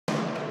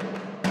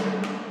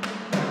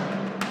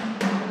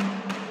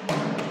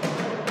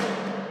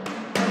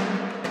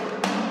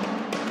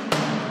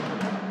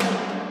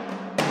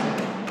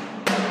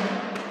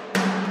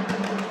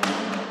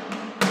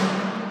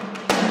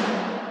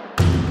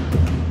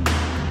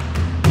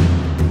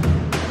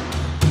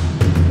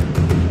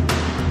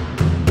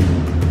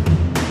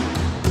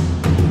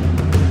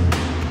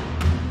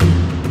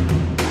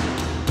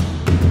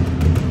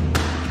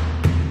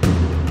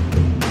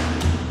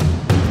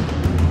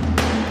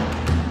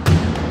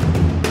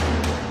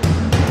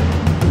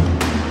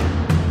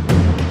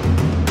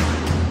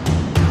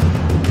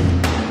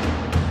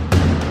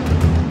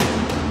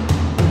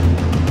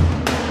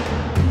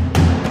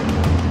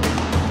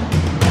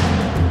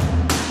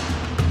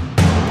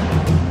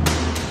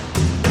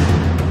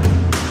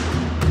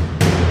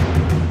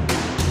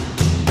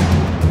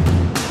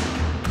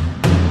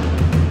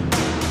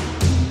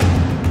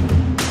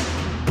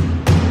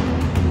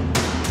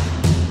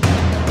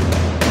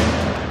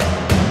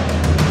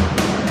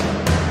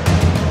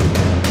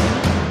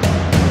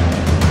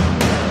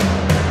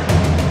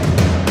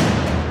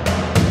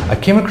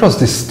came across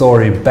this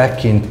story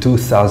back in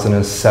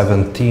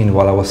 2017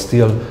 while I was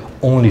still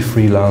only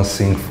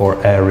freelancing for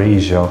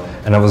AirAsia,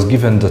 and I was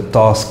given the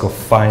task of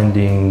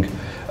finding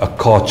a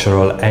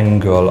cultural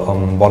angle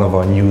on one of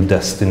our new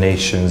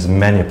destinations,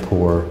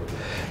 Manipur.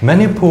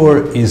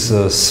 Manipur is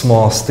a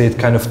small state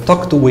kind of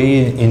tucked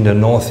away in the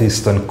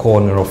northeastern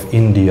corner of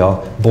India,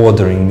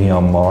 bordering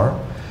Myanmar.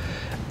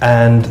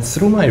 And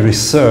through my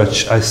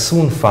research, I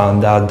soon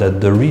found out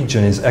that the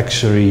region is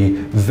actually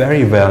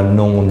very well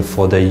known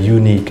for their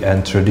unique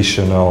and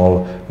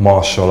traditional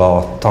martial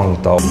art,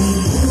 Thang-Ta.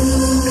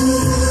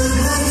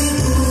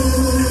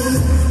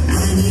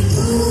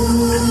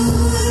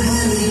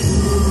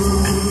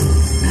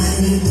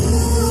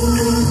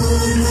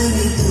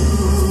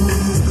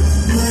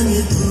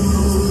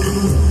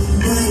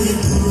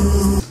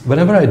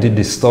 Whenever I did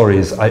these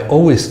stories, I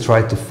always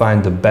try to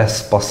find the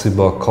best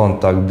possible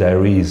contact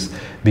there is,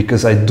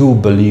 because I do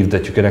believe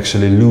that you can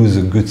actually lose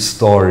a good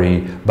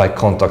story by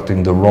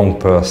contacting the wrong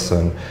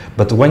person.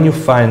 But when you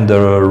find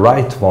the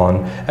right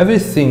one,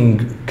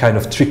 everything kind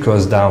of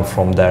trickles down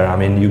from there. I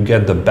mean, you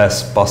get the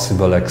best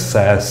possible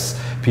access,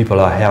 people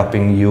are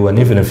helping you, and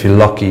even if you're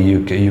lucky,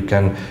 you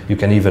can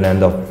even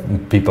end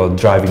up people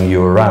driving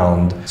you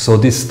around. So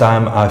this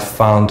time I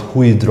found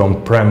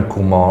Huidrom Prem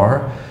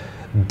Kumar,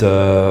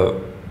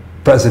 the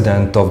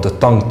president of the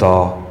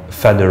Thang-Ta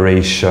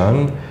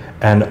Federation,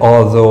 and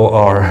although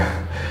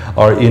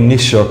our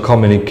initial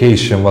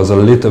communication was a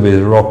little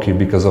bit rocky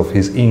because of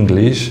his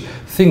English,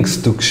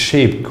 things took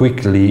shape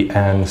quickly,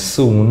 and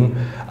soon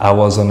I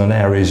was on an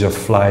AirAsia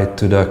flight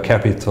to the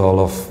capital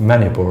of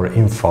Manipur,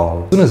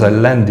 Imphal. As soon as I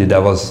landed, I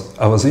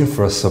was in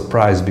for a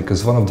surprise,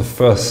 because one of the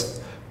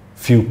first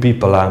few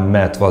people I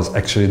met was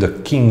actually the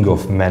king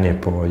of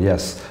Manipur.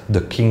 Yes,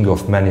 the king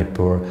of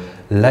Manipur,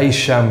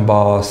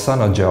 Laishamba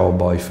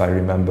Sanajaoba, if I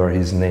remember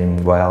his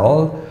name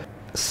well.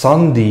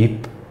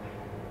 Sandeep,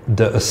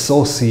 the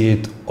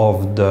associate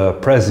of the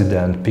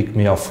president, picked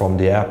me up from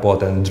the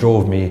airport and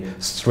drove me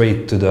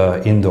straight to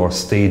the indoor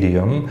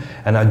stadium,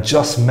 and I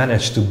just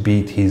managed to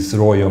beat His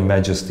Royal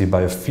Majesty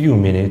by a few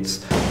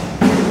minutes.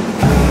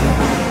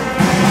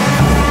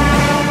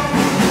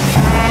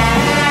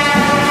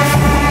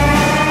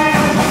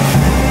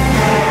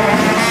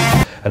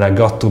 And I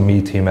got to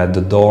meet him at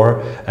the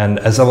door, and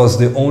as I was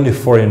the only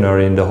foreigner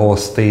in the whole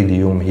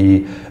stadium,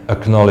 he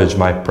acknowledged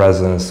my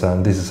presence,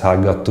 and this is how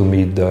I got to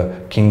meet the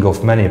King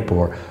of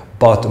Manipur.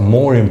 But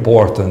more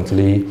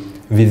importantly,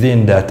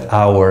 within that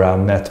hour I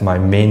met my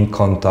main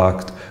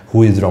contact,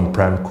 Huidrom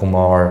Prem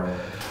Kumar,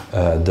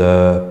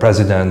 the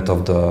president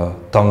of the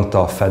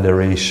Thang-Ta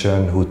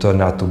Federation, who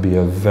turned out to be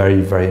a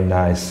very, very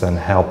nice and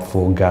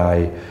helpful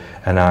guy,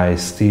 and I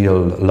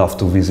still love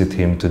to visit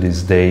him to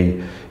this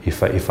day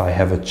if I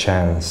have a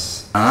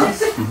chance.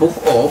 Book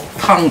of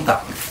Thang-Ta,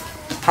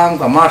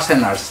 Thang-Ta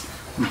martial arts.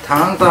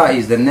 Thang-Ta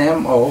is the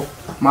name of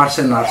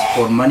martial arts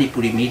for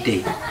Manipuri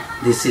Meitei.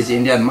 This is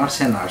Indian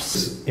martial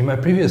arts. In my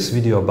previous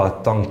video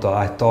about Thang-Ta,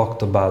 I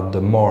talked about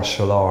the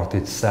martial art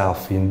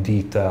itself in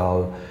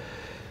detail.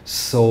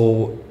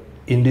 So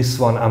in this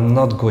one, I'm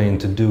not going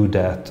to do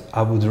that.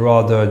 I would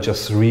rather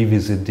just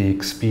revisit the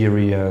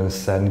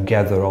experience and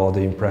gather all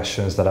the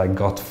impressions that I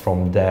got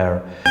from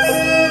there.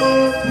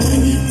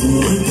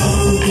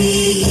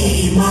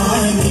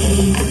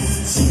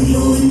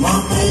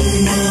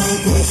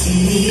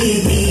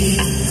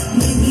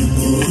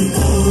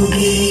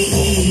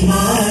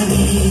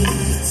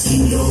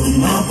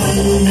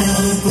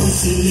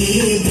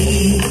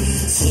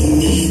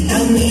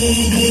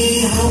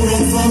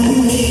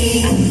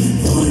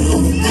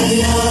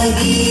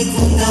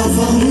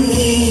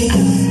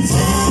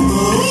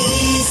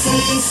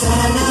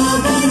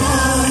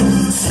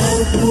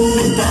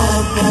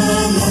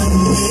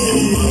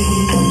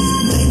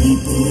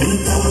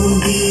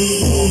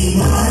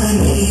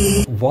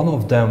 One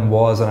of them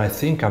was, and I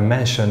think I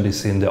mentioned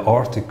this in the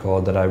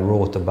article that I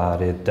wrote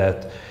about it,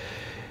 that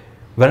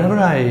whenever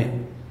I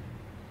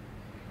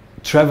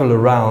travel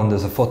around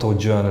as a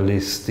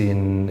photojournalist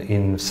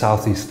in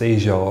Southeast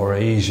Asia or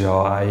Asia,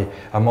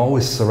 I'm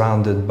always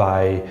surrounded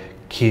by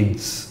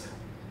kids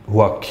who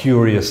are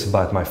curious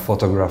about my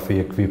photography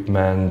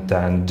equipment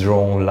and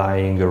drone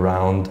lying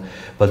around.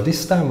 But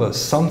this time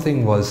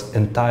something was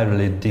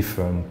entirely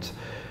different.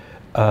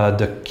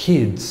 The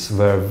kids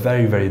were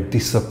very, very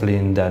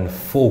disciplined and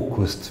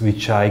focused,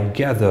 which I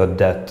gathered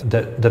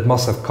that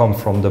must have come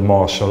from the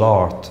martial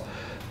art,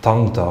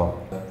 Thang-Ta.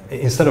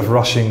 Instead of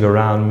rushing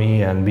around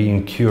me and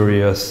being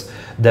curious,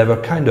 they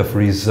were kind of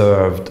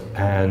reserved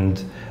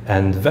and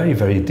very,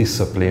 very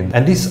disciplined.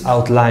 And this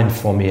outlined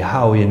for me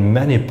how in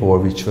Manipur,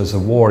 which was a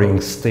warring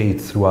state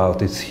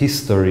throughout its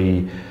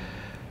history,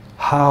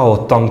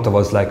 how Thang-Ta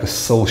was like a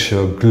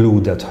social glue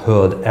that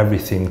held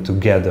everything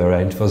together,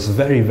 and it was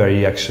very,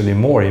 very actually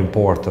more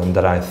important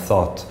than I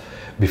thought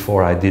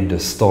before I did the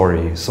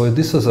story. So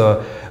this was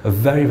a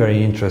very,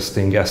 very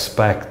interesting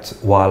aspect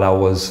while I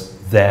was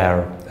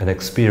there and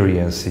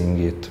experiencing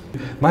it.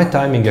 My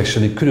timing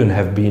actually couldn't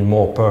have been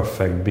more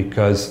perfect,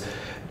 because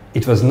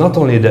It was not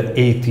only the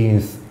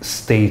 18th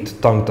state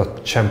Thang-Ta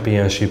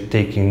championship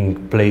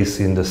taking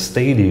place in the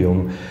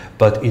stadium,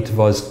 but it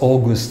was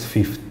August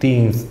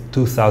 15th,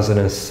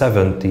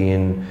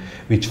 2017,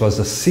 which was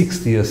the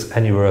 60th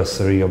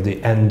anniversary of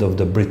the end of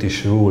the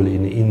British rule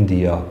in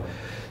India.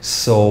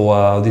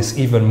 So this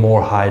even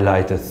more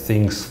highlighted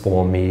things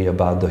for me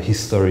about the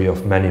history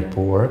of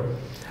Manipur.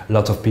 A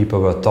lot of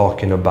people were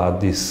talking about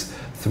this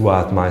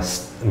throughout my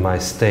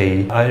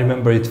stay. I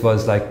remember it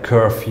was like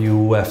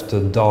curfew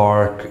after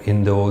dark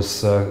in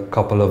those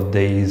couple of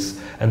days,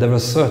 and there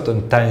was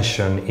certain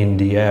tension in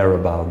the air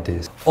about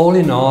this. All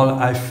in all,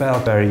 I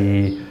felt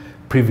very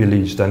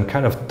privileged and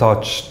kind of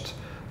touched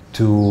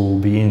to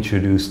be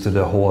introduced to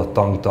the whole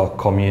Thang-Ta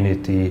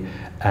community,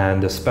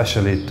 and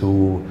especially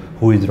to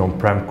Huidron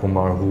Prem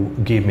Kumar, who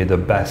gave me the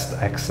best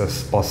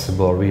access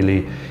possible.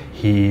 Really,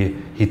 he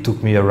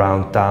took me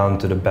around town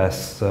to the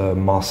best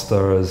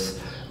masters,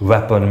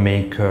 weapon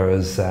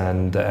makers,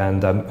 and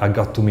I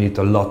got to meet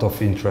a lot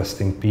of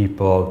interesting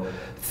people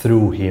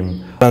through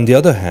him. On the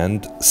other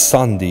hand,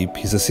 Sandeep,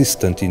 his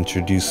assistant,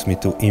 introduced me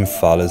to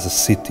Imphal as a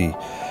city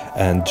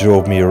and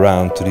drove me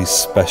around to these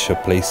special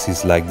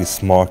places like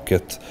this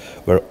market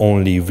where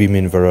only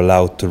women were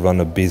allowed to run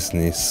a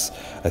business.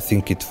 I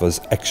think it was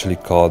actually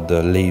called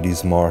the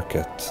Ladies'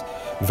 Market.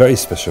 Very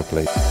special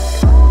place.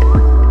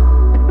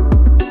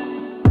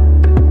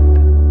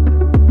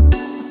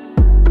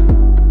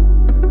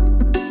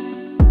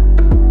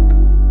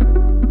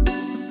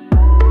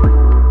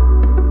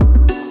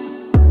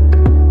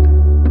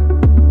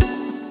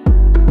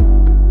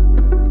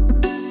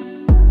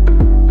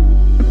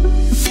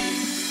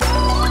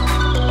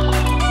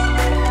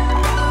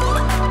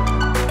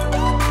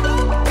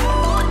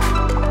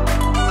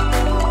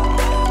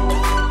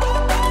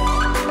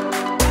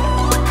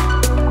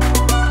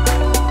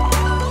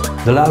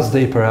 The last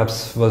day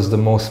perhaps was the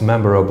most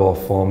memorable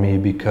for me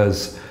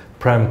because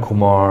Prem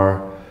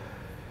Kumar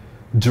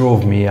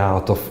drove me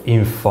out of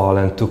Imphal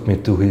and took me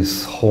to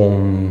his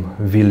home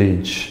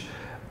village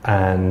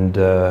and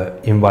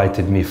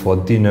invited me for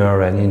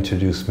dinner and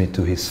introduced me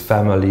to his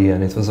family,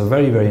 and it was a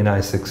very, very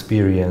nice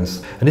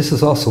experience. And this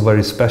is also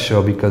very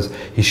special because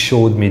he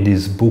showed me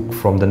this book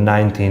from the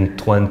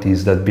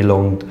 1920s that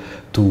belonged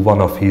to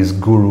one of his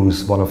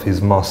gurus, one of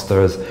his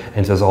masters,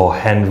 and it was all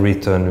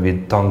handwritten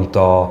with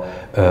Thang-Ta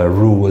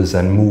rules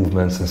and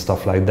movements and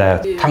stuff like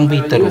that.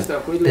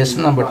 Thangvitaru, this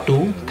number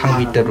 2,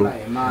 Thangvitaru,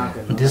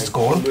 this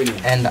called,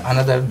 and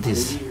another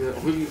this.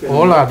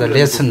 All are the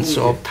lessons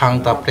of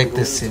Thang-Ta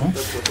practicing.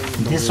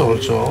 This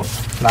also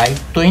like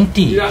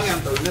 20 here,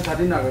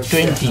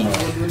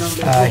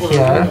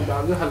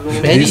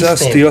 very these are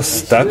still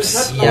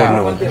steps?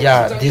 Yeah, or no?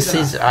 Yeah, this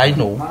is, I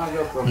know,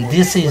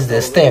 this is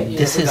the step,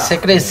 this is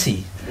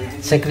secrecy.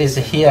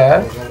 Secrecy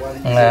here,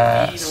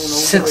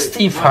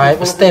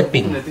 65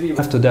 stepping.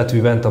 After that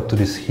we went up to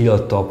this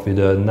hilltop with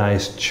a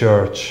nice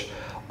church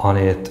on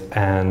it,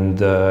 and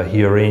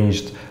he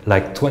arranged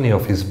like 20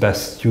 of his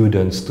best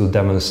students to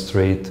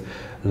demonstrate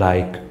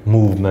like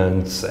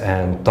movements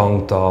and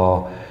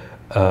Thang-Ta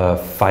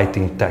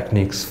fighting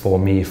techniques for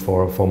me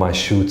for my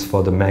shoots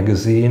for the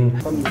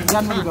magazine. You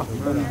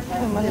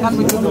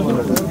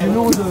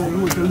know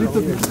the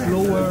little bit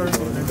slower.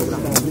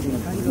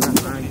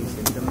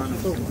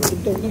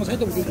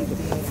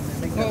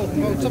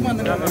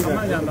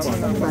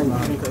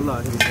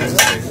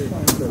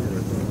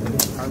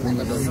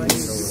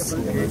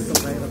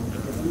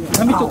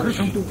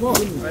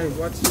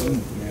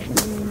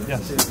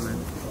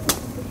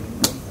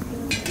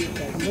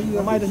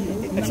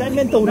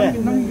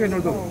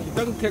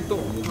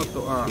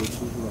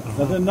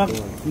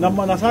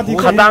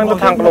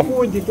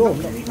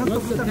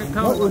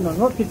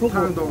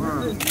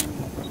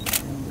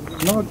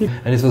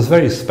 And it was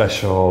very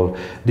special.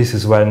 This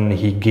is when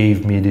he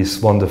gave me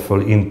this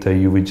wonderful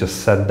interview. We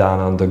just sat down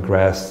on the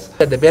grass.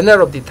 The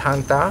banner of the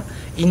Thang-Ta,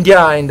 India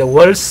and the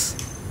world,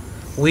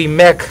 we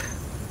make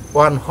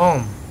one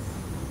home,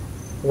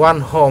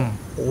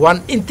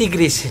 one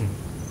integration.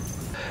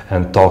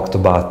 And talked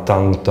about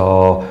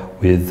Thang-Ta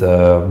with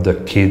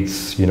the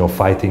kids, you know,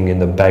 fighting in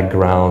the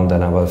background,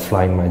 and I was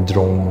flying my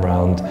drone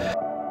around.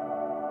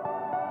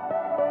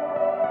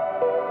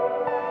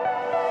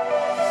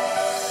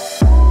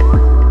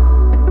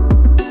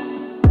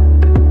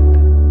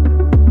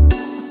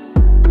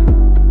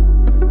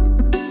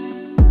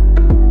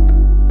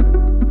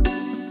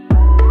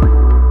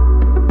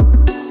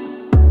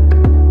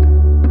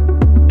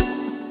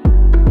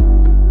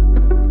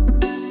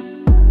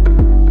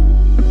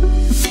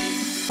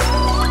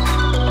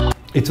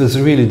 It was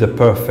really the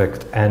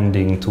perfect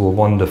ending to a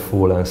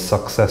wonderful and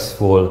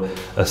successful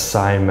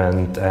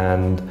assignment,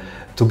 and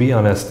to be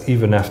honest,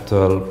 even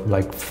after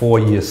like 4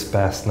 years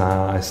past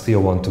now, I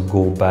still want to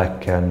go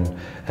back and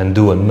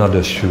do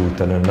another shoot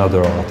and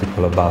another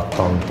article about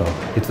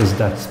Thang-Ta. It was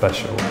that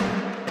special.